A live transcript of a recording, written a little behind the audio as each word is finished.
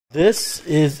This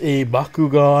is a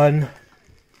Bakugan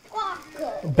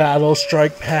Battle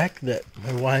Strike Pack that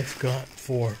my wife got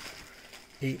for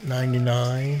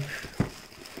 $8.99.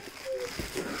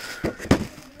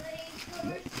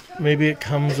 Maybe it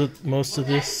comes with most of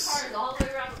this.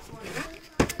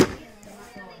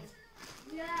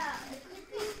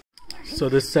 So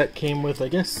this set came with, I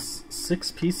guess,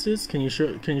 6 pieces. Can you show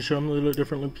them the little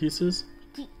different pieces?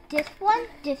 This one,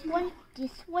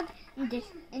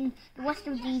 and the rest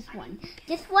of these ones.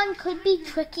 This one could be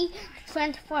tricky to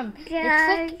transform. The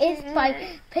trick is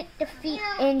by put the feet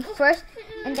in first,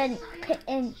 and then put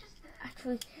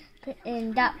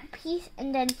in that piece,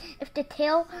 and then if the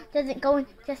tail doesn't go in,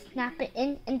 just snap it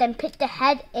in, and then put the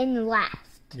head in last.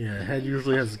 Yeah, the head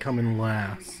usually has to come in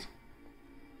last.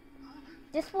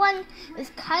 This one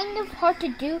is kind of hard to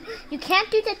do. You can't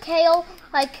do the tail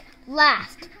like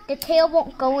last. The tail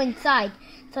won't go inside.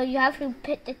 So you have to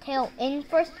put the tail in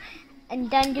first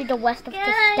and then do the rest of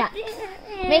the steps.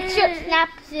 Make sure it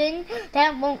snaps in,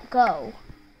 then it won't go.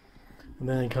 And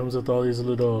then it comes with all these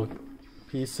little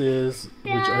pieces,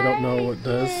 which I don't know what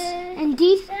does. And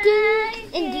these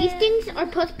things are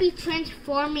supposed to be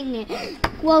transforming it.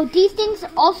 Well, these things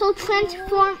also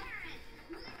transform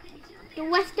the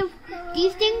rest of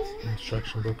these things.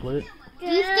 Instruction booklet.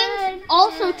 These things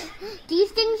also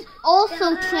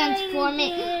transform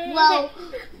it.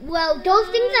 Well, those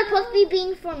things are supposed to be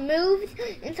being for moves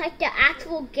inside the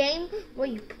actual game where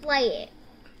you play it.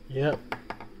 Yep.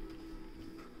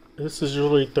 This is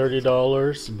usually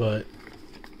 $30, but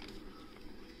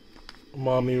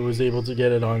Mommy was able to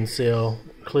get it on sale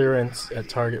clearance at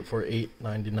Target for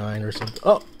 $8.99 or something.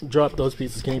 Oh, drop those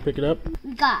pieces. Can you pick it up?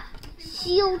 We got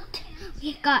shield.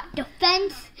 We got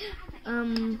defense.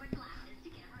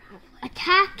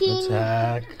 Attacking,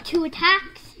 2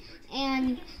 attacks,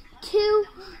 and 2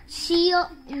 shield,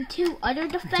 and 2 other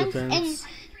defense.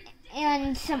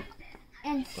 and some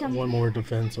one more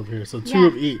defense over here. So 2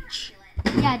 of each.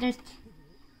 Yeah, there's.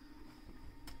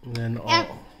 And then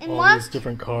all these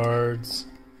different cards.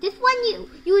 This one you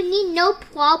would need no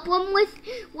problem with.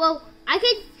 Well, I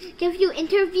could give you an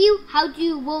interview. How do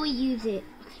you really use it?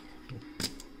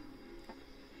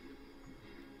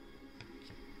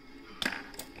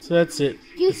 So that's it.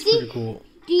 It's pretty cool.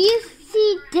 Do you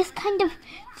see this kind of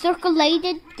this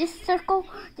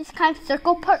kind of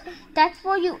circle part? That's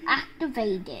where you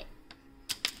activate it.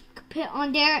 Put it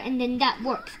on there, and then that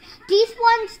works. These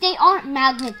ones, they aren't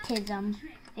magnetism.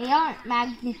 They aren't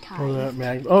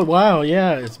magnetized. Oh wow,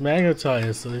 yeah, it's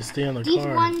magnetized, so they stay on the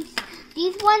card.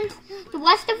 These ones, the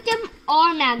rest of them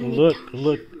are magnetized.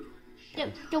 Look.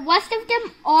 The rest of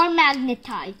them are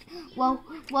magnetized. Well,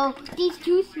 these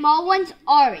 2 small ones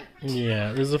aren't.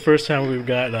 Yeah, this is the first time we've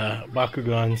got a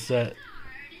Bakugan set.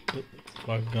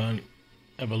 Bakugan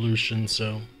Evolution,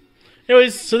 so.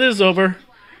 Anyways, so this is over.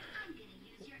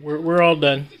 We're all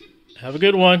done. Have a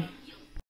good one.